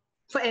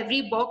for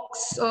every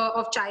box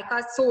of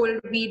Chaika sold,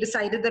 we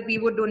decided that we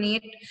would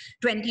donate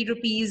 20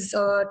 rupees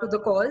to the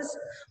cause.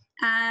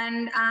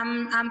 And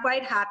I'm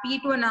quite happy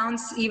to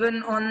announce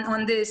even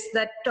on this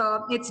that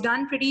it's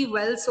done pretty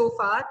well so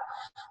far.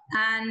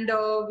 And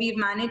we've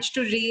managed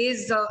to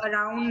raise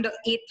around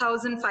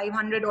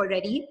 8,500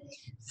 already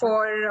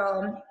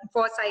for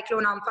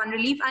Cyclone Amphan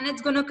relief, and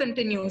it's going to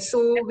continue.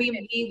 So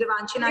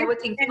Devanshi and I were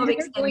thinking of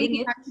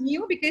extending it.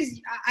 Continue, because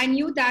I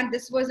knew that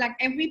this was like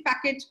every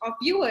package of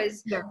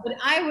viewers. Yeah. But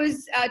I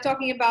was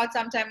talking about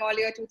sometime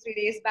earlier, 2-3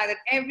 days back, that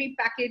every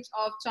package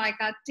of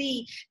Chaika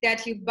tea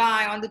that you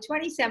buy on the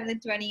 27th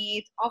and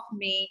 28th of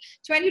May,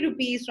 20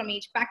 rupees from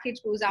each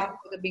package goes out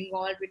for the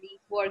Bengal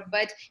relief work.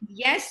 But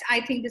yes,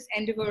 I think this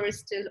endeavor offer is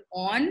still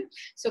on.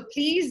 So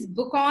please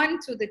book on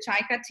to the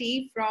Chaika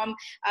tea from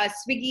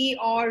Swiggy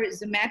or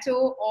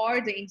Zomato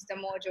or the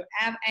Instamojo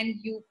app, and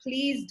you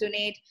please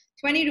donate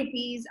 20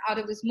 rupees out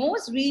of this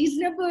most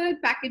reasonable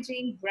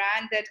packaging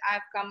brand that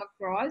I've come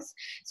across.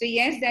 So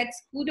yes,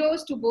 that's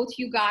kudos to both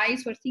you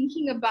guys for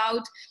thinking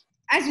about,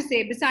 as you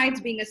say,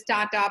 besides being a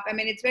startup, I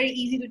mean, it's very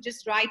easy to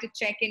just write a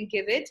check and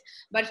give it,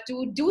 but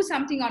to do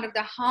something out of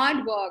the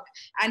hard work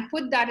and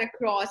put that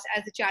across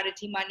as a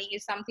charity money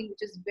is something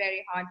which is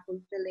very hard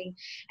fulfilling.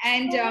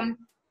 And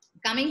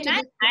coming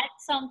Can to I add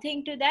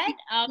something to that?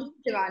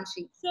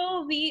 Devanshi.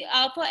 So we,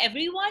 for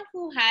everyone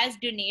who has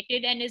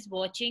donated and is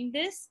watching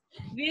this,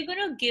 we're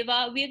going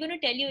to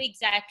tell you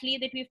exactly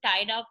that we've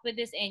tied up with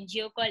this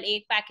NGO called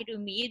Ek Packet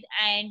Umeed,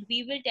 and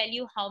we will tell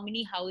you how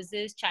many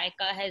houses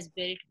Chaika has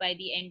built by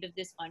the end of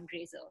this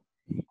fundraiser.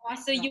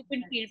 Awesome. So you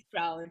can feel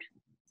proud.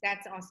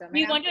 That's awesome.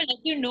 We want to let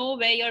you know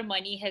where your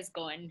money has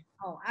gone.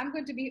 Oh, I'm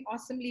going to be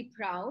awesomely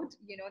proud,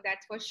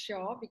 that's for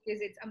sure,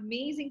 because it's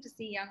amazing to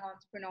see young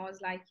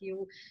entrepreneurs like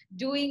you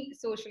doing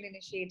social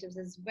initiatives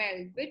as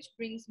well, which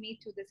brings me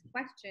to this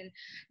question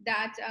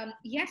that,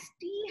 yes,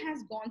 tea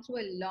has gone through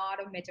a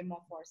lot of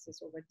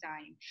metamorphosis over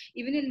time.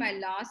 Even in my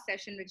last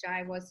session, which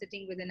I was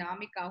sitting with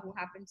Anamika, who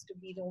happens to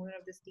be the owner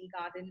of this tea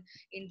garden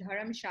in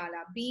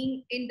Dharamshala,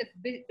 being in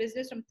the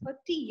business from 30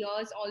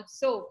 years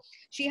also,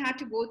 she had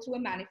to go through a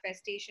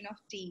manifestation of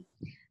tea.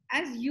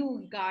 As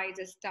you guys,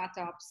 as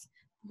startups,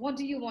 what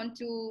do you want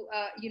to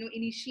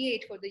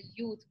initiate for the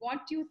youth?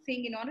 What do you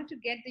think in order to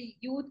get the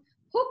youth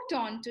hooked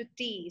on to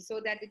tea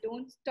so that they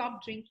don't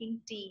stop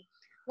drinking tea?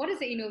 What is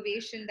the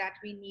innovation that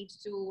we need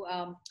to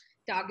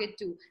target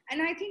to?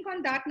 And I think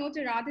on that note,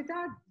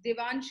 Aradhita,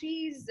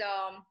 Devanshi's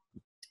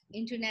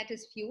internet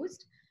is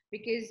fused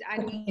because I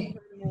don't see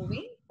her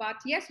moving. But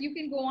yes, you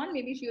can go on.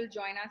 Maybe she'll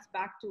join us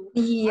back to.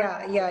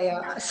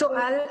 Yeah. So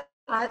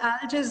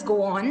I'll just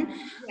go on.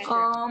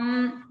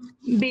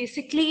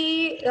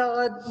 Basically,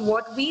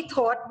 what we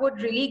thought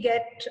would really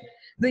get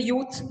the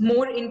youth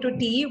more into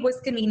tea was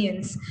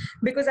convenience,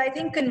 because I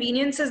think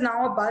convenience is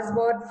now a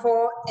buzzword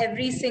for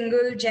every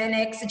single Gen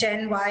X,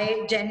 Gen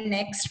Y, Gen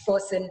Next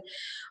person.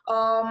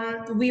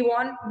 We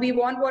want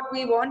what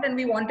we want, and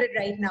we want it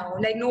right now.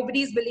 Like,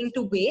 nobody's willing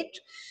to wait.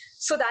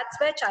 So that's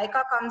where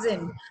Chaika comes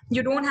in.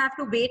 You don't have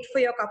to wait for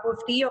your cup of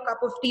tea. Your cup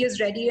of tea is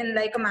ready in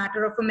like a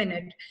matter of a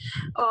minute.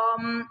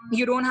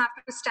 You don't have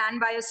to stand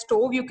by a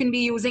stove. You can be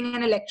using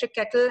an electric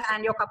kettle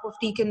and your cup of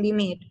tea can be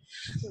made.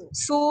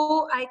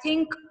 So I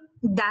think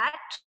that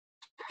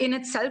in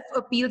itself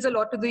appeals a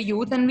lot to the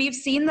youth. And we've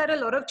seen that a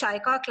lot of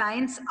Chaika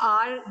clients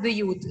are the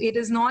youth. It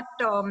is not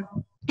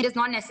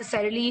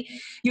necessarily,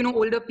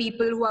 older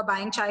people who are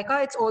buying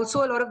Chaika. It's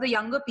also a lot of the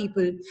younger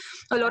people.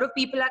 A lot of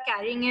people are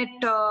carrying it,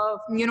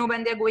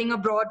 when they're going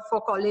abroad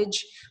for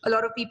college. A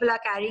lot of people are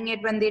carrying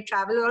it when they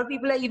travel. A lot of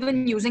people are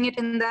even using it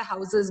in their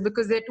houses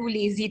because they're too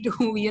lazy to,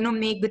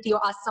 make the tea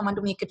or ask someone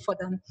to make it for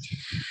them.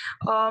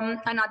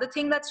 Another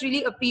thing that's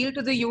really appealed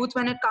to the youth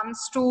when it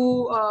comes to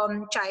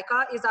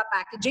Chaika is our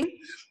packaging.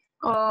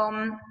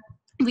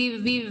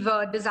 We've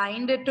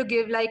designed it to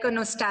give like a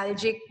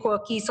nostalgic,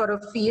 quirky sort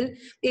of feel.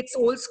 It's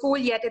old school,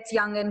 yet it's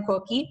young and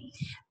quirky.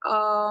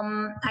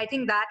 I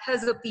think that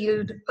has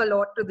appealed a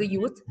lot to the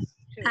youth.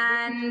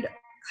 And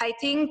I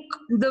think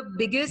the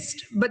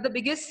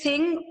biggest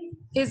thing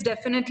is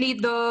definitely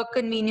the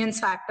convenience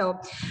factor.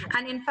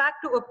 And in fact,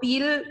 to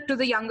appeal to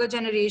the younger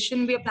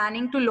generation, we are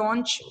planning to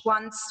launch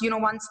once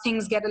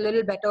things get a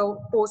little better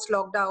post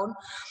lockdown,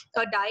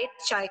 a diet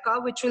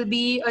Chaika, which will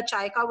be a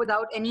Chaika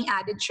without any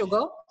added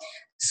sugar.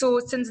 So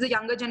since the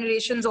younger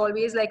generation is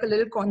always like a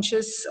little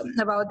conscious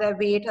about their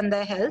weight and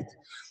their health,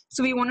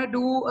 so we want to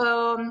do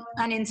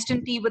an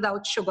instant tea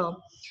without sugar.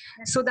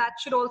 So that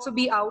should also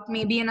be out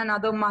maybe in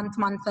another month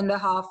and a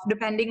half,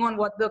 depending on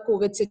what the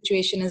COVID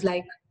situation is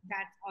like.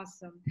 That's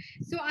awesome.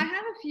 So I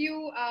have a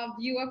few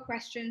viewer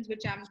questions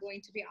which I'm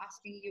going to be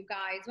asking you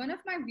guys. One of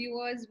my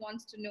viewers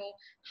wants to know,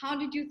 how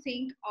did you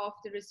think of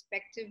the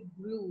respective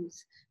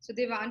brews? So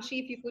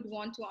Devanshi, if you could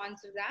want to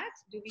answer that.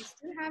 Do we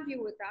still have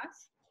you with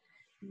us?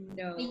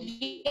 No.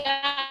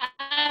 Yeah,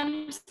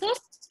 I'm so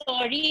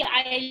sorry.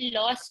 I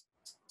lost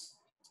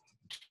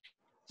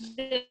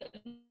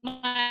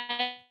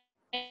my...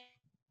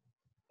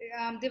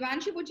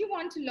 Devanshi, would you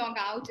want to log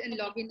out and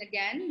log in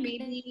again?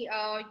 Maybe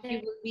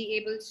you will be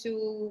able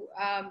to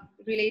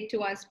relate to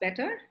us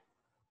better.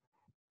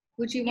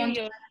 Would you want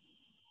to...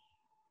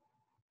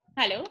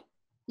 Hello?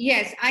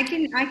 Yes, I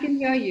can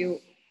hear you.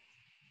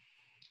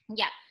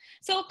 Yeah.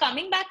 So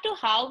coming back to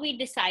how we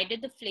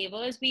decided the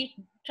flavors, we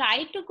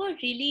tried to go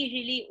really,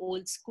 really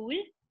old school.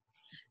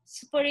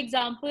 So for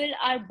example,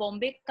 our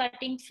Bombay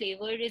cutting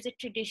flavor is a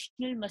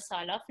traditional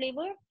masala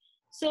flavor.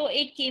 So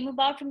it came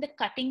about from the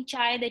cutting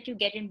chai that you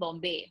get in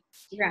Bombay.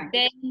 Right.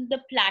 Then the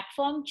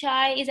platform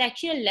chai is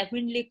actually a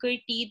lemon liquor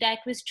tea that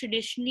was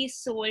traditionally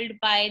sold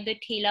by the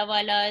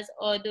thelawalas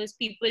or those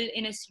people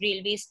in a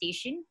railway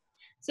station.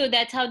 So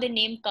that's how the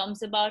name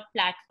comes about,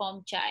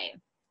 platform chai.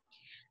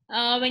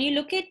 When you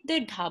look at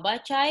the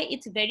dhaba chai,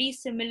 it's very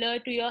similar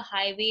to your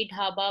highway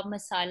dhaba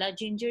masala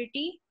ginger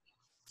tea.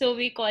 So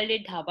we called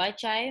it dhaba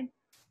chai.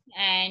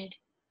 And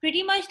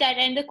pretty much that.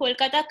 And the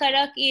Kolkata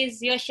Karak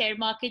is your share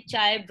market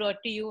chai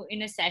brought to you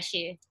in a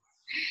sachet.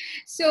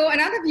 So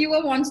another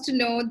viewer wants to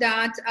know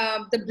that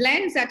the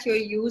blends that you're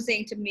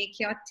using to make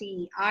your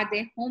tea, are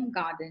they home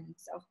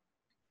gardens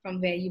from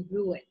where you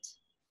brew it?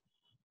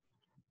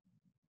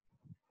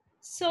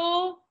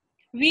 So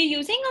we're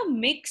using a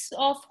mix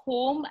of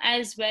home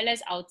as well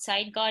as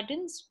outside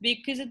gardens.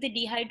 Because of the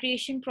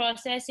dehydration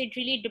process, it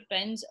really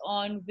depends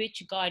on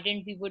which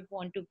garden we would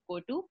want to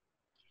go to.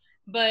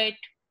 But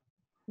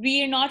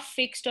we are not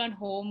fixed on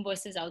home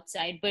versus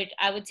outside, but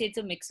I would say it's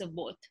a mix of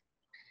both.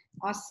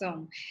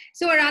 Awesome.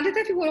 So Aradhita,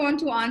 if you want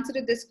to answer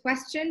to this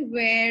question,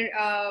 where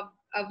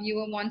a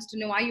viewer wants to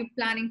know, are you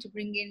planning to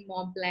bring in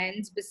more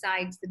blends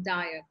besides the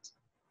diet?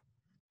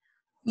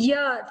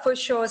 Yeah, for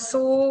sure.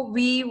 So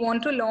we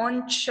want to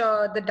launch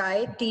the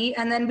diet tea,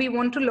 and then we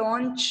want to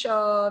launch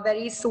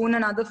very soon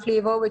another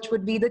flavor, which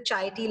would be the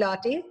chai tea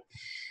latte.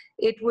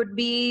 It would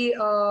be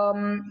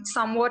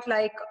somewhat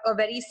like a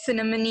very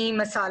cinnamony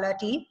masala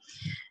tea,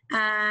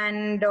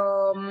 and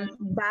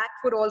that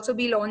would also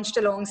be launched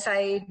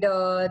alongside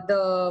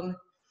the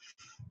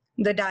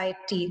diet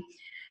tea.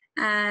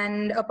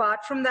 And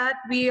apart from that,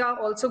 we are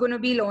also going to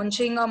be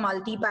launching a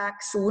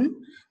multi-pack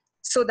soon.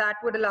 So that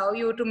would allow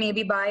you to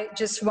maybe buy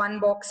just one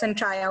box and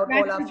try out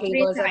all That's our a great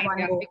flavors at one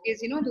idea, go. because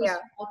those Yeah.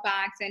 small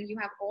packs and you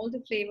have all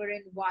the flavor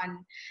in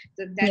one.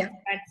 So Yeah.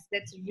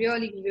 that's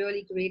really,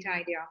 really great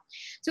idea.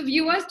 So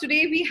viewers,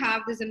 today we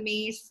have this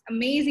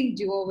amazing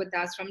duo with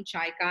us from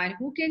Chaika, and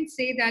who can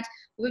say that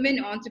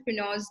women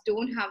entrepreneurs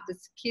don't have the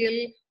skill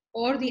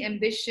or the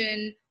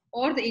ambition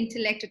or the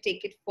intellect to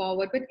take it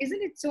forward. But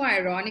isn't it so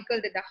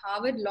ironical that the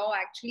Harvard law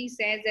actually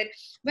says that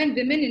when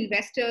women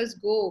investors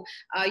go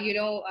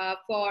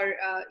for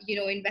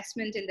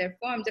investment in their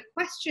firms, the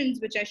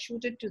questions which are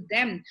shooted to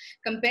them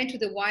compared to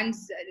the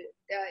ones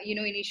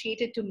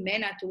initiated to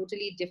men are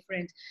totally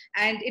different,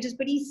 and it is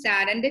pretty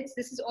sad. And this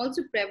is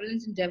also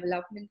prevalent in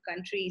development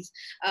countries.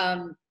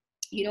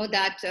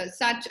 That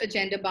such a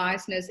gender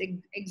biasness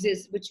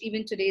exists, which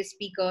even today's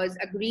speakers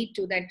agreed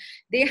to, that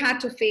they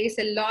had to face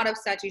a lot of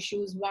such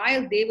issues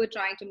while they were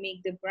trying to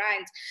make the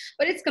brands.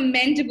 But it's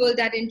commendable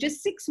that in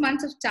just 6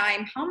 months of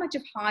time, how much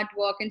of hard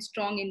work and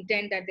strong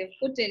intent that they've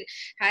put in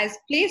has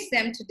placed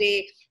them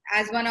today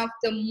as one of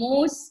the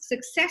most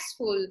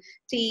successful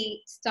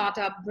tea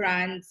startup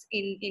brands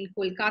in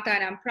Kolkata.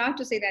 And I'm proud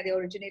to say that they're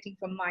originating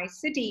from my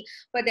city,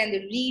 but then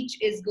the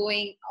reach is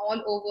going all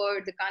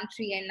over the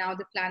country, and now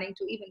they're planning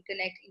to even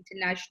connect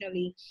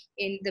internationally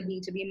in the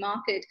B2B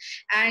market.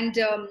 And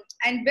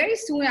very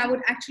soon I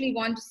would actually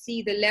want to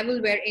see the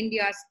level where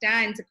India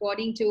stands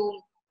according to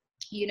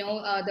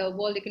the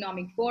World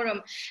Economic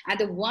Forum at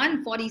the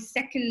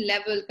 142nd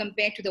level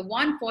compared to the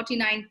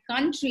 149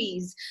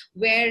 countries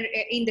where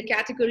in the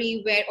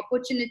category where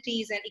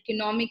opportunities and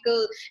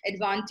economical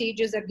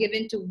advantages are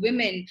given to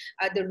women.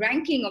 The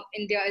ranking of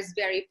India is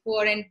very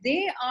poor, and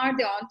they are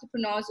the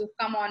entrepreneurs who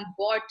come on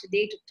board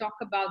today to talk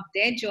about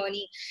their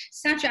journey,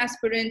 such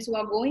aspirants who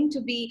are going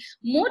to be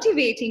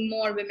motivating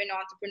more women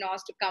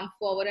entrepreneurs to come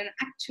forward and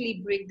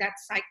actually break that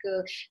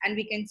cycle, and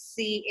we can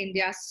see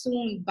India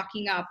soon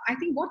bucking up. I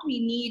think what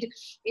we need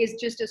is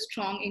just a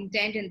strong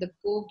intent and the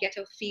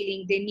go-getter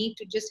feeling. They need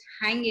to just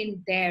hang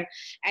in there.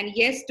 And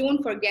yes,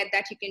 don't forget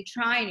that you can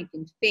try and you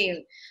can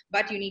fail,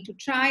 but you need to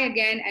try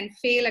again and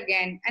fail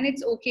again. And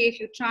it's okay if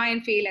you try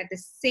and fail at the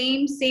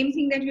same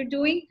thing that you're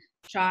doing.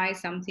 Try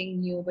something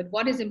new. But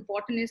what is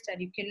important is that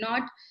you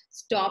cannot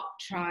stop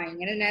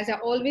trying. And as I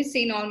always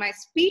say in all my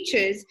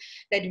speeches,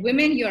 that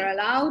women, you're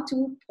allowed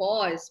to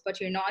pause,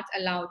 but you're not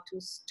allowed to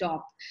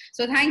stop.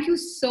 So thank you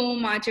so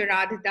much,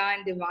 Aradhita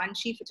and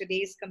Devanshi, for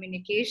today's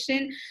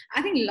communication.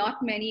 I think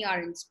many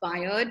are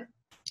inspired.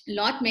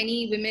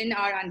 Many women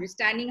are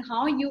understanding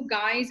how you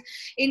guys,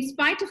 in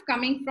spite of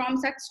coming from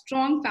such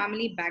strong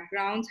family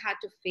backgrounds, had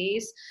to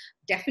face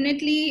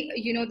definitely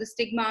the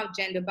stigma of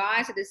gender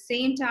bias, at the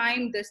same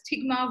time the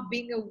stigma of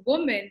being a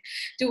woman,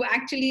 to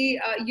actually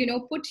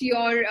put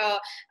your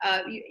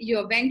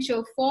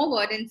venture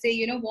forward and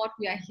say, what,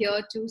 we are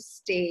here to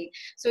stay.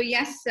 So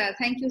yes,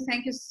 thank you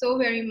so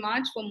very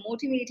much for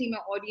motivating my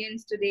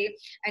audience today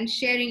and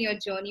sharing your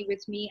journey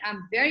with me.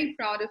 I'm very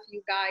proud of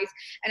you guys,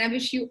 and I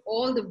wish you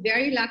all the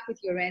very luck with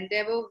your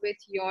endeavor, with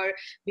your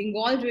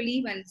Bengal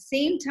relief, and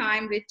same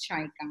time with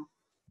Chaika.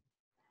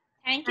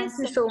 Thank you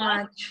so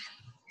much.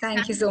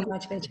 Thank you so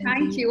much, Vayjayanti.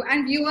 Thank you.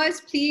 And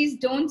viewers, please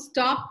don't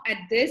stop at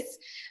this.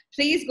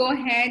 Please go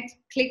ahead,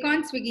 click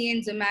on Swiggy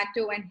and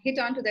Zomato and hit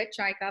onto that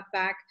Chaika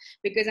pack,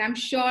 because I'm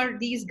sure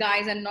these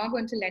guys are not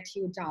going to let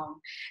you down.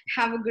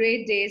 Have a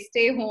great day.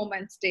 Stay home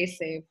and stay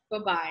safe.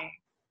 Bye-bye.